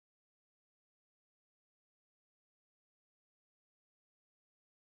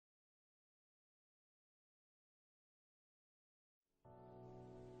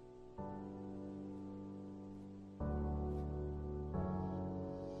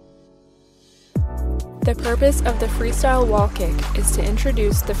The purpose of the freestyle wall kick is to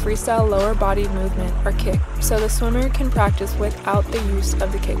introduce the freestyle lower body movement or kick so the swimmer can practice without the use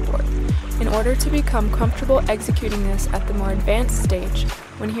of the kickboard. In order to become comfortable executing this at the more advanced stage,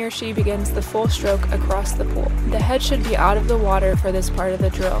 when he or she begins the full stroke across the pool, the head should be out of the water for this part of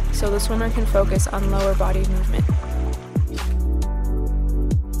the drill so the swimmer can focus on lower body movement.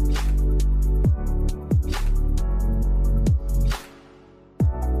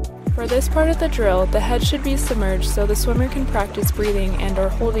 For this part of the drill, the head should be submerged so the swimmer can practice breathing and/or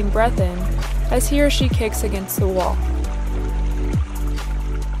holding breath in as he or she kicks against the wall.